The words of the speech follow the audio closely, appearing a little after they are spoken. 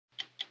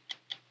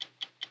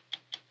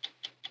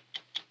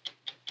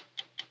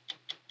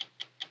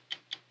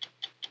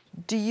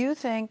Do you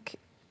think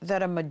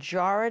that a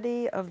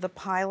majority of the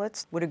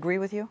pilots would agree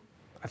with you?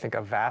 I think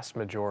a vast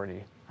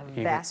majority.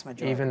 Vast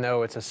majority. Even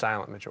though it's a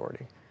silent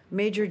majority.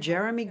 Major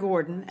Jeremy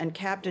Gordon and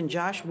Captain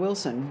Josh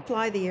Wilson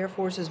fly the Air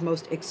Force's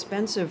most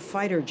expensive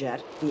fighter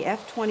jet, the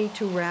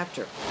F-22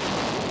 Raptor.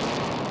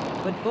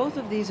 But both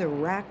of these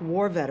Iraq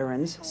war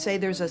veterans say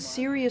there's a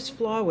serious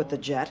flaw with the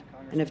jet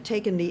and have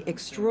taken the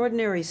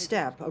extraordinary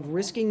step of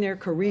risking their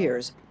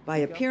careers by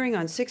appearing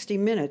on 60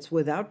 Minutes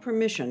without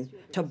permission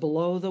to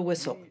blow the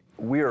whistle.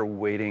 We are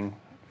waiting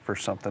for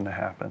something to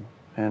happen,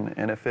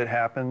 and if it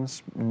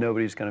happens,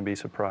 nobody's going to be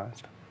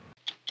surprised.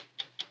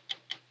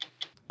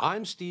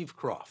 I'm Steve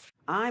Croft.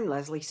 I'm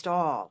Leslie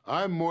Stahl.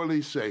 I'm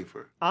Morley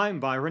Safer. I'm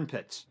Byron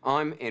Pitts.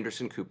 I'm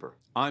Anderson Cooper.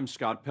 I'm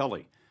Scott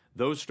Pelley.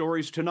 Those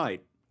stories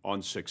tonight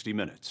on 60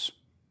 Minutes.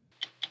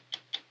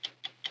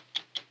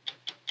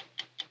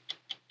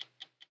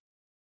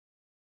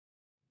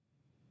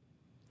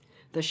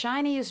 The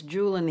shiniest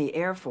jewel in the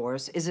Air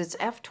Force is its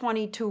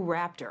F-22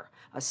 Raptor,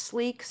 a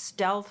sleek,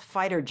 stealth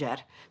fighter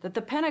jet that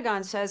the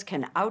Pentagon says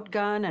can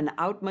outgun and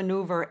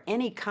outmaneuver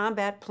any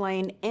combat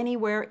plane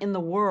anywhere in the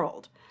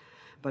world.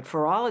 But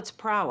for all its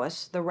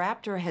prowess, the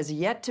Raptor has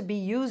yet to be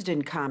used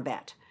in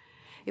combat.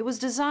 It was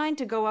designed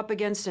to go up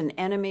against an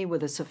enemy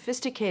with a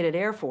sophisticated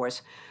Air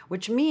Force,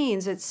 which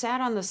means it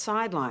sat on the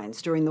sidelines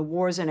during the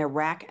wars in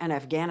Iraq and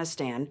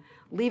Afghanistan,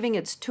 leaving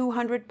its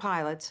 200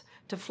 pilots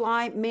to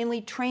fly mainly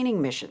training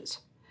missions.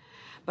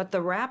 But the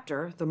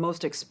Raptor, the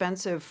most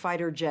expensive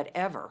fighter jet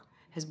ever,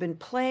 has been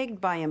plagued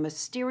by a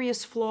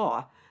mysterious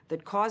flaw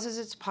that causes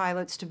its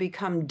pilots to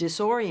become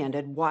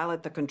disoriented while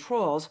at the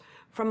controls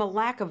from a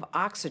lack of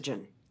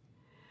oxygen.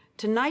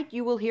 Tonight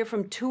you will hear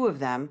from two of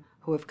them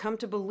who have come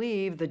to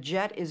believe the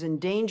jet is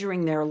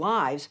endangering their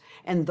lives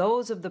and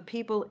those of the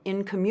people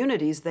in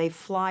communities they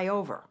fly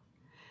over.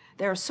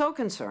 They are so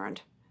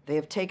concerned, they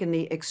have taken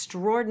the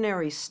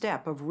extraordinary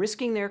step of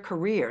risking their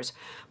careers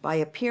by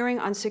appearing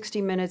on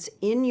 60 Minutes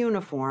in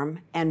uniform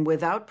and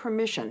without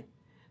permission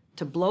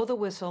to blow the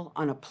whistle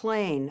on a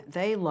plane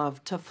they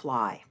love to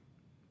fly.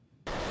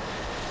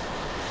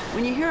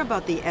 When you hear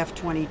about the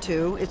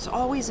F-22, it's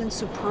always in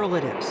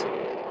superlatives.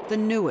 The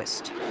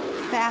newest,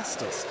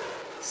 fastest,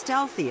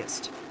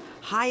 stealthiest,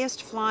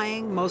 highest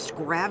flying, most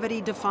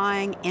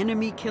gravity-defying,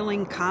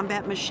 enemy-killing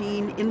combat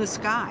machine in the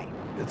sky.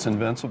 It's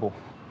invincible,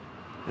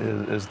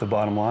 is the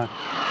bottom line.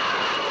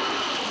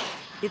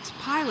 Its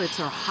pilots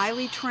are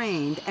highly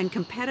trained and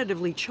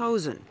competitively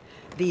chosen,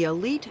 the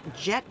elite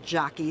jet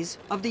jockeys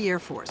of the Air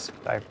Force.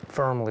 I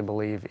firmly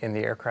believe in the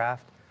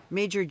aircraft.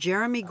 Major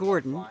Jeremy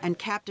Gordon and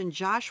Captain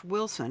Josh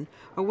Wilson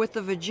are with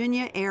the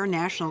Virginia Air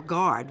National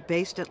Guard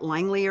based at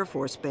Langley Air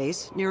Force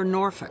Base near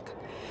Norfolk.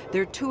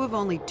 They're two of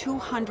only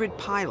 200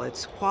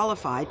 pilots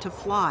qualified to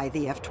fly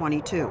the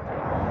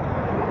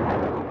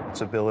F-22.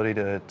 Its ability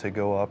to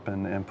go up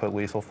and put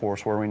lethal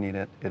force where we need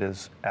it, it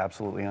is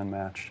absolutely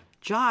unmatched.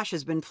 Josh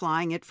has been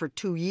flying it for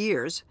 2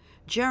 years,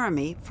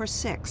 Jeremy for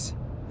 6.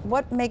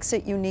 What makes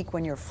it unique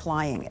when you're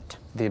flying it?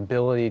 The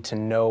ability to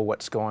know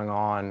what's going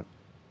on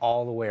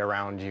all the way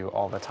around you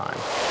all the time.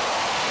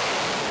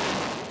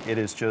 It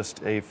is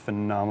just a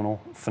phenomenal,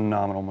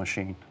 phenomenal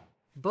machine.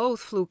 Both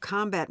flew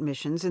combat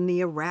missions in the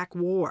Iraq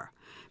War.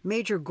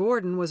 Major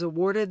Gordon was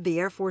awarded the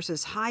Air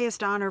Force's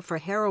highest honor for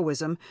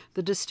heroism,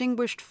 the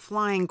Distinguished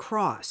Flying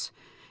Cross.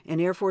 In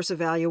Air Force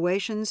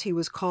evaluations, he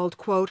was called,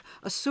 quote,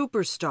 a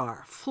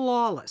superstar,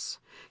 flawless.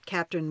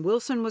 Captain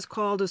Wilson was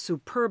called a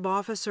superb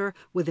officer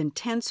with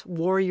intense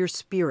warrior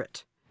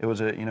spirit. It was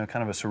a,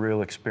 kind of a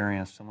surreal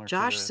experience.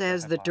 Josh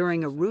says that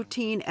during a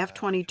routine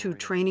F-22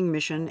 training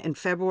mission in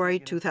February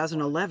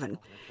 2011,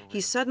 he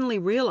suddenly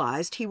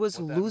realized he was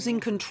losing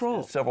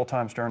control. Several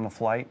times during the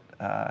flight,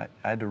 I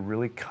had to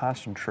really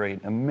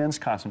concentrate, immense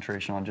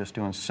concentration on just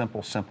doing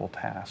simple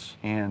tasks.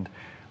 And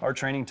our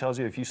training tells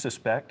you if you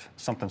suspect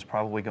something's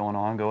probably going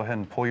on, go ahead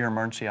and pull your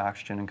emergency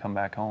oxygen and come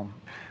back home.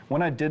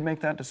 When I did make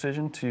that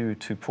decision to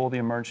pull the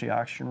emergency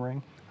oxygen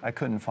ring, I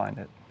couldn't find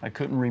it. I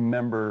couldn't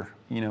remember,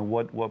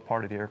 what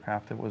part of the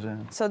aircraft it was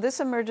in. So this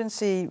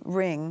emergency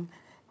ring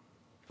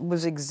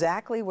was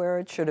exactly where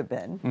it should have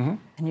been,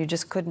 and you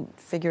just couldn't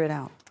figure it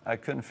out. I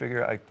couldn't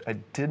figure it. I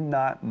did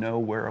not know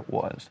where it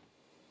was.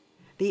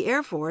 The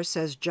Air Force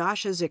says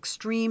Josh's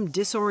extreme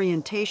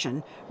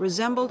disorientation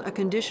resembled a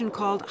condition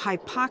called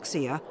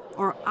hypoxia,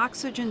 or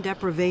oxygen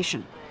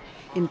deprivation.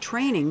 In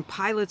training,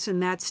 pilots in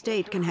that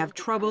state can have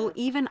trouble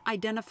even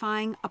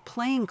identifying a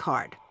playing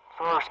card.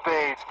 First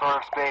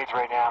spades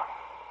right now.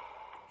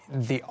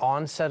 The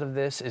onset of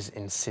this is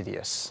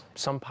insidious.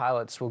 Some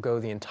pilots will go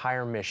the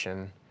entire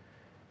mission,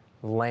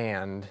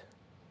 land,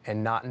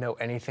 and not know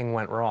anything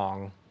went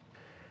wrong.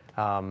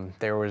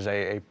 There was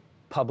a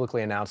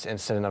publicly announced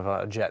incident of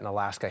a jet in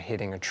Alaska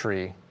hitting a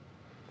tree,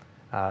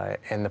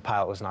 and the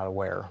pilot was not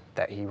aware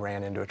that he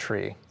ran into a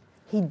tree.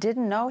 He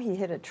didn't know he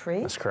hit a tree?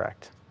 That's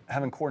correct.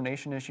 Having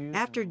coordination issues.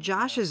 After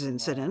Josh's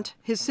incident,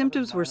 his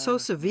symptoms were so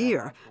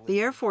severe, the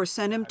Air Force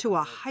sent him to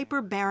a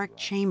hyperbaric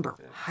chamber.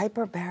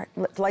 Hyperbaric,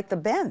 like the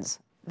Benz.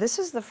 This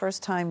is the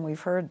first time we've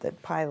heard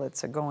that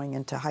pilots are going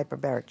into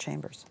hyperbaric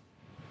chambers.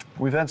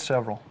 We've had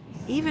several.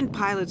 Even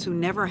pilots who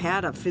never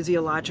had a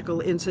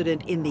physiological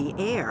incident in the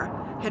air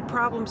had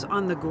problems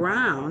on the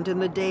ground in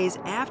the days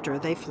after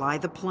they fly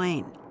the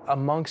plane.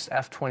 Amongst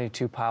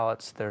F-22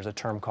 pilots, there's a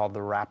term called the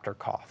Raptor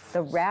cough.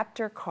 The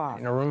Raptor cough.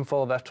 In a room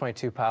full of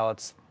F-22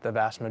 pilots, the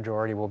vast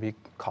majority will be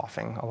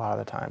coughing a lot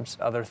of the times.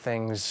 Other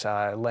things,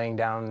 laying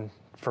down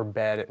for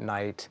bed at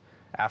night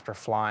after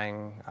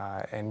flying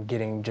and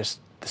getting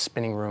just the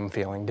spinning room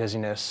feeling,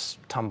 dizziness,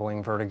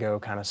 tumbling, vertigo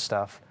kind of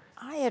stuff.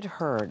 I had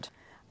heard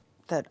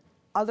that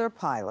other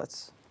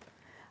pilots,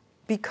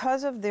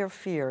 because of their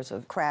fears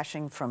of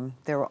crashing from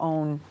their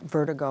own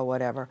vertigo,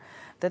 whatever,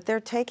 that they're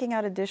taking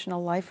out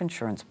additional life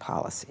insurance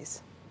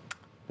policies.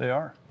 They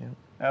are, yeah,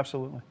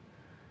 absolutely.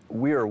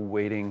 We are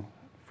waiting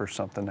for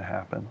something to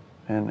happen.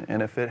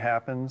 And if it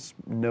happens,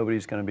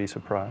 nobody's going to be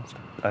surprised.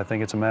 I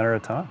think it's a matter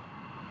of time.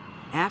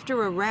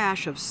 After a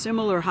rash of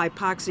similar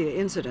hypoxia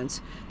incidents,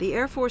 the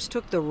Air Force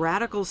took the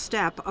radical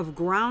step of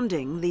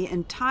grounding the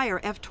entire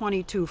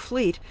F-22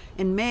 fleet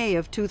in May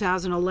of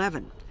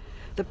 2011.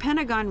 The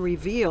Pentagon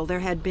revealed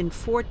there had been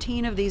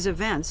 14 of these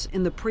events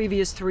in the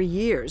previous 3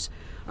 years,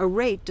 a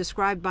rate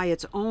described by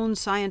its own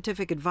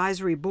scientific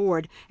advisory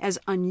board as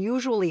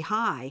unusually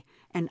high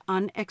and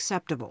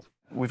unacceptable.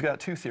 We've got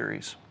two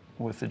theories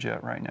with the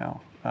jet right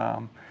now.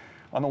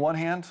 On the one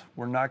hand,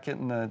 we're not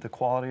getting the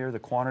quality or the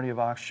quantity of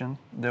oxygen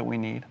that we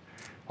need.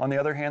 On the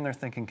other hand, they're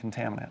thinking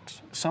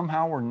contaminants.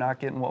 Somehow we're not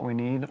getting what we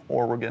need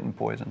or we're getting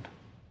poisoned.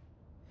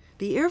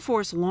 The Air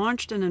Force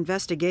launched an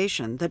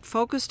investigation that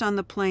focused on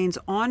the plane's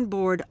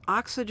onboard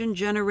oxygen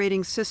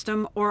generating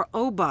system, or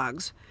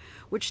OBOGS,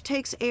 which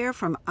takes air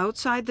from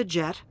outside the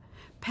jet,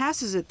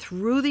 passes it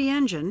through the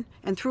engine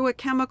and through a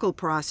chemical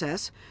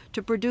process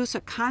to produce a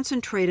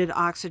concentrated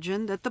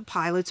oxygen that the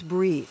pilots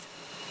breathe.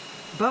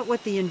 But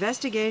with the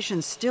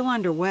investigation still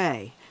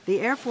underway, the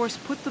Air Force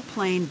put the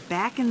plane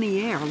back in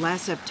the air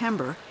last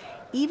September,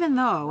 even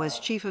though, as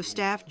Chief of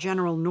Staff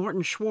General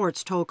Norton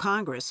Schwartz told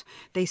Congress,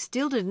 they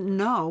still didn't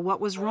know what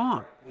was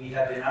wrong. We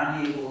have been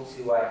unable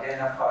to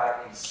identify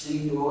a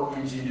single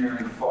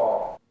engineering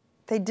fault.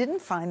 They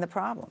didn't find the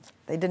problems.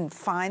 They didn't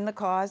find the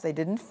cause, they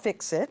didn't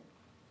fix it,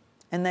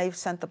 and they've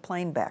sent the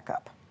plane back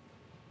up.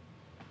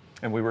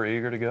 And we were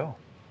eager to go.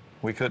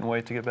 We couldn't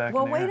wait to get back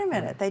Well, in the air. wait a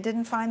minute, they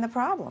didn't find the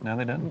problem. No,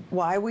 they didn't.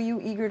 Why were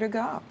you eager to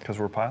go? Because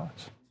we're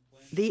pilots.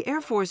 The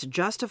Air Force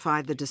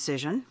justified the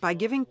decision by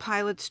giving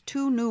pilots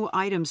 2 new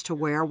items to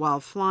wear while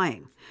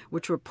flying,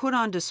 which were put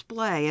on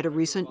display at a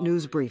recent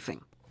news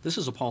briefing. This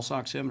is a pulse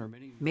oximeter.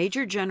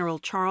 Major General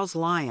Charles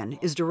Lyon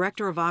is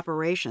Director of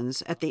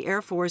Operations at the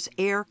Air Force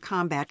Air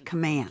Combat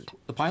Command.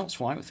 The pilots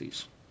fly with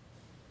these.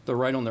 They're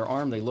right on their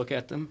arm. They look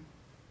at them,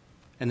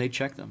 and they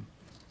check them.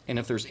 And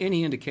if there's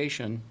any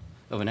indication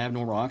of an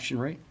abnormal oxygen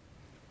rate,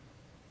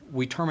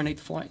 we terminate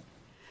the flight.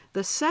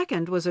 The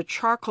second was a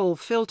charcoal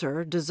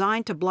filter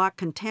designed to block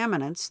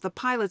contaminants the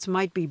pilots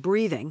might be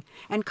breathing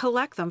and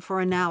collect them for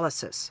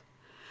analysis.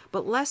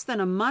 But less than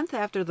a month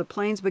after the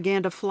planes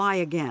began to fly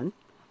again,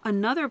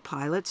 another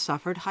pilot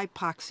suffered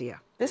hypoxia.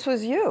 This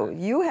was you.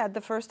 You had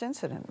the first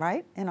incident,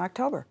 right, in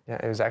October?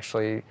 Yeah, it was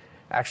actually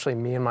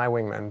me and my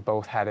wingman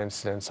both had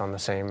incidents on the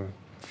same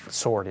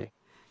sortie.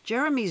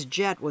 Jeremy's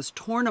jet was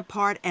torn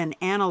apart and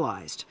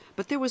analyzed,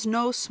 but there was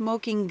no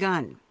smoking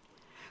gun.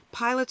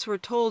 Pilots were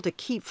told to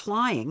keep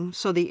flying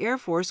so the Air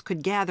Force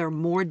could gather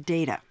more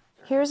data.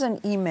 Here's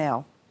an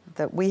email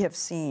that we have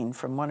seen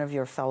from one of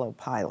your fellow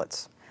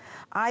pilots.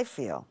 I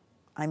feel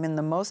I'm in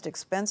the most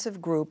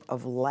expensive group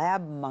of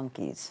lab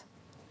monkeys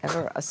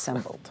ever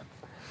assembled.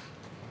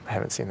 I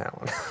haven't seen that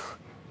one.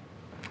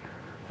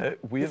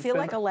 You feel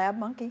like a lab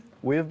monkey?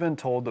 We have been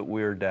told that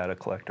we are data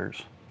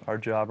collectors. Our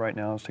job right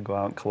now is to go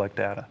out and collect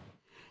data.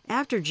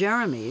 After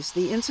Jeremy's,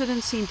 the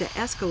incidents seemed to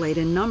escalate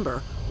in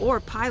number, or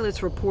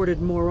pilots reported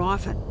more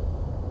often.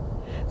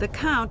 The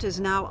count is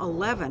now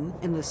 11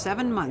 in the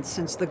 7 months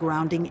since the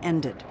grounding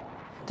ended.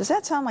 Does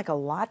that sound like a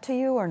lot to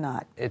you or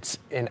not? It's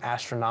an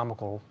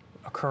astronomical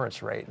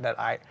occurrence rate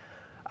that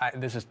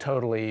this is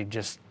totally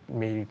just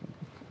me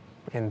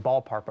in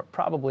ballpark, but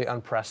probably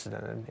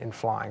unprecedented in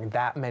flying.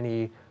 That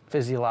many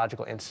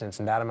physiological incidents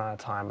in that amount of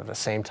time of the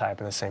same type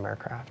in the same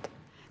aircraft.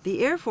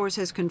 The Air Force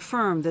has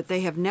confirmed that they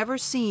have never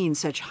seen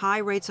such high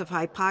rates of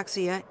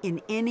hypoxia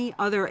in any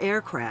other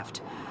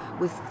aircraft,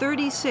 with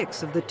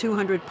 36 of the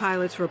 200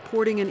 pilots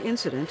reporting an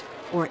incident,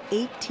 or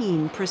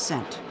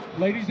 18%.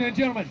 Ladies and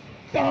gentlemen,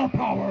 the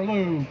Power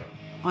Loop.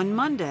 On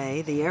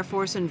Monday, the Air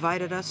Force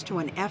invited us to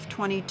an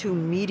F-22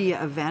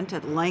 media event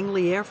at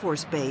Langley Air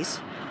Force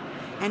Base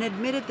and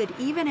admitted that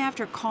even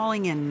after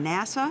calling in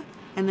NASA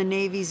and the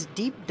Navy's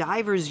Deep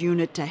Divers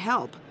Unit to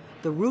help,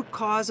 the root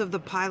cause of the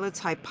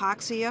pilot's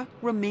hypoxia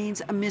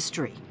remains a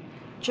mystery.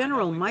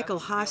 General Michael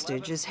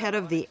Hostage is head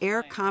of the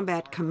Air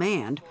Combat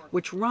Command,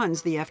 which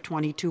runs the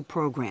F-22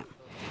 program.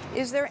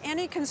 Is there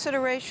any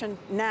consideration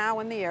now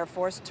in the Air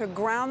Force to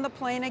ground the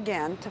plane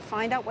again to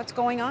find out what's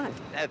going on?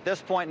 At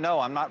this point, no.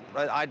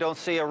 I don't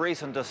see a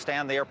reason to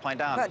stand the airplane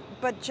down.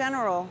 But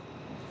General,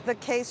 the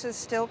cases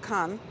still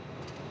come.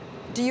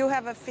 Do you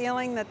have a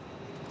feeling that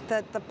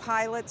the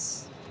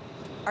pilots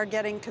are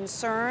getting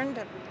concerned,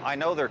 I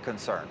know they're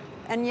concerned.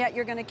 and yet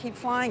you're going to keep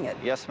flying it.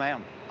 Yes,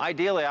 ma'am.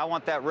 Ideally, I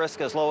want that risk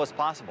as low as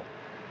possible.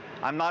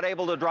 I'm not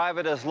able to drive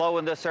it as low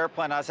in this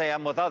airplane as I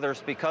am with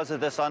others because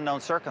of this unknown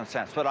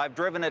circumstance, but I've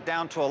driven it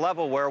down to a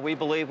level where we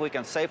believe we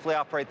can safely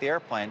operate the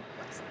airplane.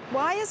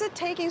 Why is it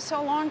taking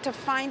so long to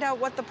find out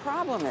what the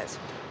problem is?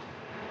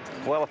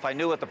 Well, if I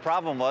knew what the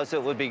problem was,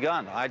 it would be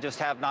gone. I just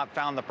have not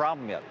found the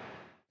problem yet.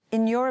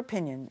 In your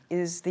opinion,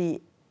 is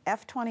the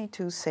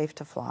F-22 safe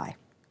to fly?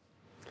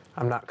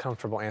 I'm not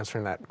comfortable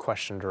answering that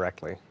question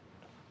directly.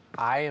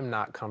 I am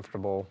not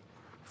comfortable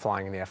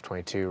flying in the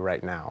F-22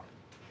 right now.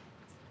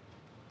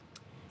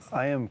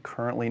 I am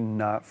currently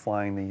not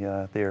flying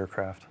the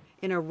aircraft.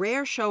 In a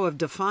rare show of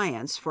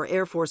defiance for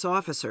Air Force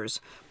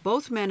officers,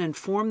 both men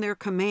informed their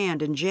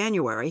command in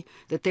January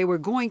that they were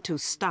going to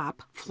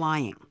stop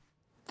flying.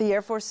 The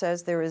Air Force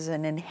says there is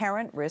an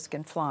inherent risk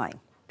in flying,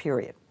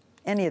 period.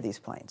 Any of these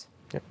planes.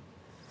 Yep.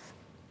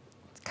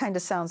 It kind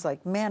of sounds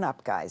like, man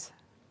up, guys.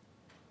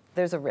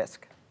 There's a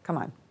risk. Come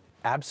on.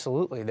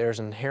 Absolutely, there's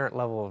an inherent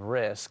level of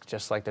risk,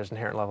 just like there's an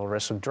inherent level of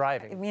risk with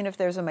driving. I mean, if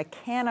there's a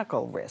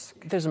mechanical risk.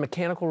 There's a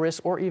mechanical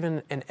risk or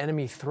even an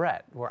enemy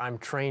threat where I'm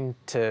trained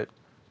to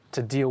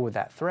deal with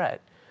that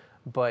threat.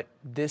 But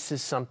this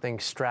is something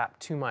strapped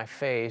to my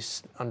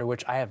face under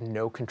which I have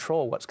no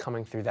control what's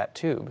coming through that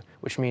tube,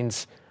 which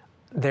means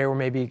there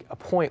may be a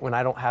point when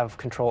I don't have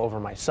control over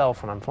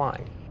myself when I'm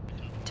flying.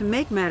 To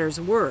make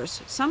matters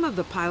worse, some of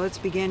the pilots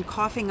began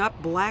coughing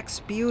up black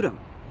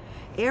sputum.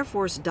 Air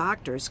Force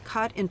doctors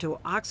cut into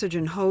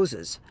oxygen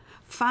hoses,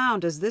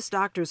 found, as this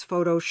doctor's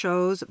photo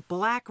shows,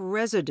 black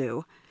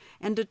residue,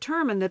 and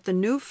determined that the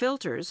new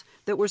filters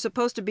that were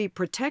supposed to be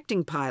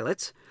protecting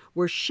pilots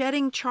were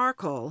shedding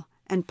charcoal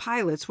and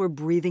pilots were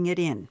breathing it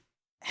in.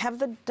 Have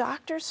the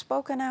doctors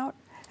spoken out?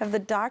 Have the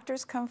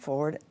doctors come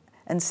forward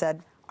and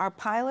said, our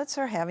pilots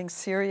are having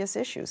serious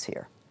issues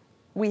here?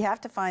 We have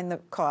to find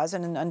the cause,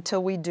 and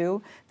until we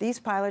do, these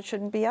pilots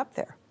shouldn't be up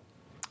there.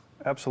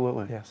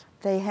 Absolutely. Yes.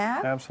 They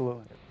have?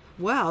 Absolutely.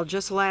 Well,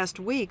 just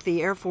last week,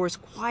 the Air Force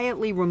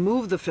quietly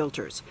removed the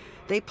filters.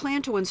 They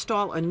plan to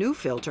install a new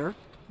filter,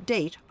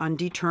 date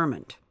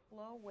undetermined.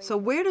 So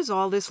where does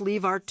all this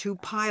leave our two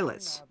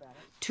pilots?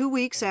 2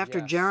 weeks after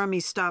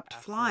Jeremy stopped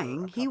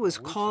flying, he was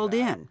called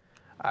in.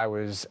 I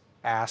was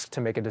asked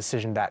to make a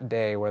decision that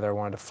day whether I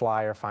wanted to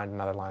fly or find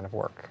another line of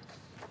work.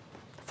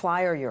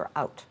 Fly or you're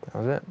out. That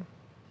was it.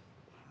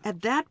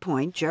 At that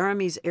point,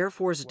 Jeremy's Air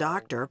Force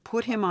doctor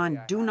put him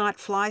on do not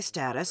fly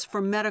status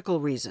for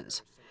medical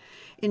reasons.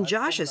 In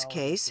Josh's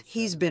case,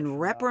 he's been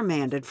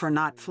reprimanded for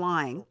not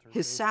flying,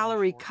 his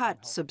salary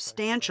cut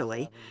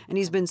substantially, and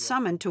he's been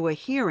summoned to a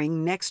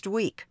hearing next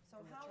week.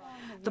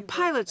 The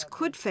pilots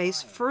could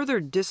face further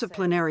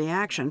disciplinary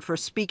action for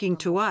speaking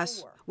to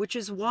us, which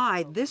is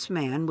why this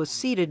man was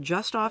seated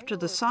just off to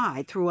the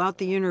side throughout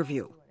the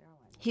interview.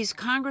 He's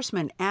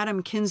Congressman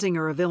Adam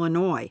Kinzinger of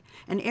Illinois,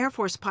 an Air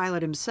Force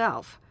pilot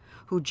himself,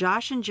 who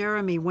Josh and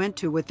Jeremy went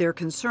to with their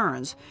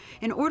concerns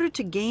in order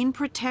to gain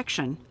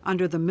protection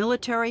under the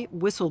Military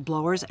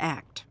Whistleblowers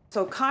Act.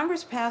 So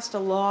Congress passed a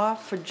law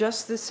for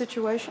just this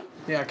situation?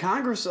 Yeah,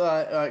 Congress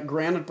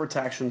granted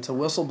protection to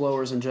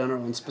whistleblowers in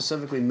general, and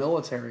specifically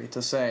military,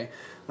 to say,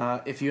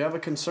 if you have a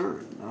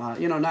concern,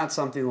 not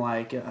something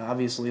like,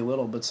 obviously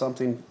little, but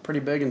something pretty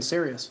big and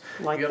serious.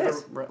 Like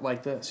this?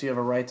 Like this. You have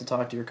a right to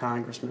talk to your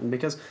congressman,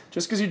 because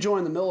just because you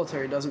join the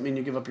military doesn't mean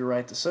you give up your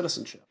right to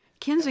citizenship.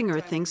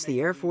 Kinzinger thinks the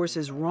Air Force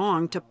is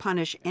wrong to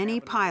punish any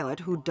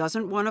pilot who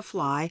doesn't want to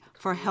fly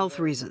for health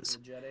reasons.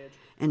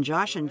 And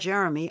Josh and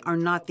Jeremy are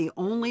not the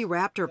only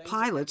Raptor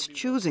pilots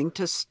choosing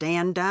to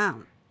stand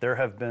down. There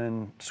have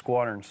been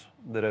squadrons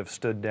that have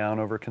stood down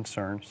over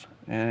concerns,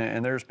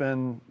 and there's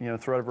been,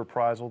 threat of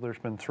reprisal. There's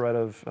been threat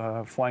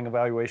of flying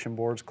evaluation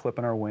boards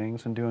clipping our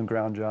wings and doing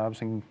ground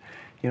jobs, and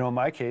in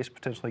my case,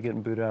 potentially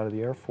getting booted out of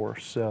the Air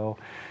Force. So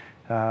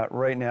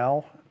right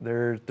now,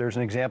 there's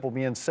an example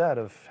being set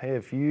of, hey,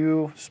 if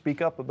you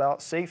speak up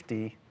about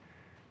safety,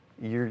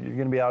 you're going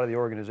to be out of the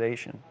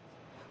organization.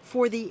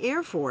 For the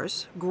Air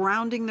Force,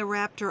 grounding the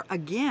Raptor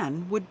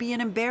again would be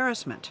an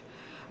embarrassment.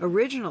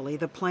 Originally,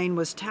 the plane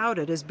was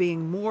touted as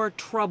being more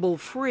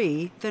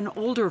trouble-free than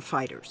older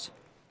fighters.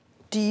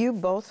 Do you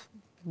both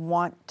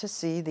want to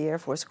see the Air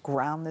Force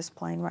ground this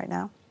plane right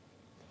now?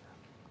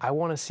 I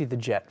want to see the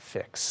jet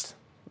fixed,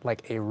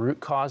 like a root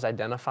cause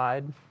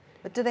identified.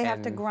 But do they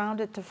have to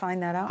ground it to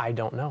find that out? I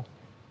don't know.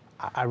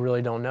 I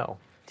really don't know.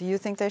 Do you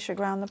think they should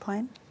ground the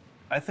plane?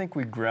 I think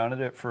we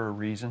grounded it for a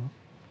reason,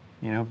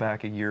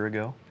 back a year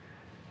ago.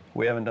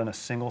 We haven't done a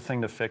single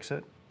thing to fix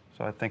it,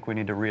 so I think we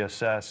need to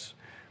reassess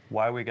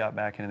why we got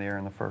back into the air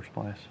in the first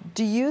place.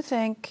 Do you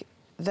think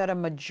that a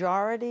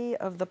majority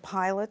of the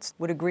pilots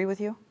would agree with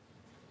you?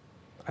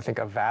 I think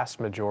a vast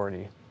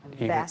majority.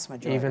 Vast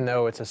majority. Even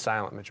though it's a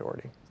silent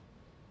majority.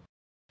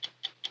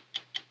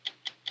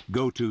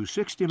 Go to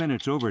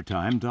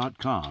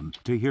 60minutesovertime.com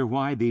to hear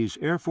why these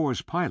Air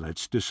Force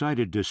pilots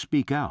decided to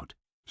speak out.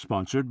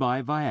 Sponsored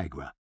by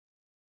Viagra.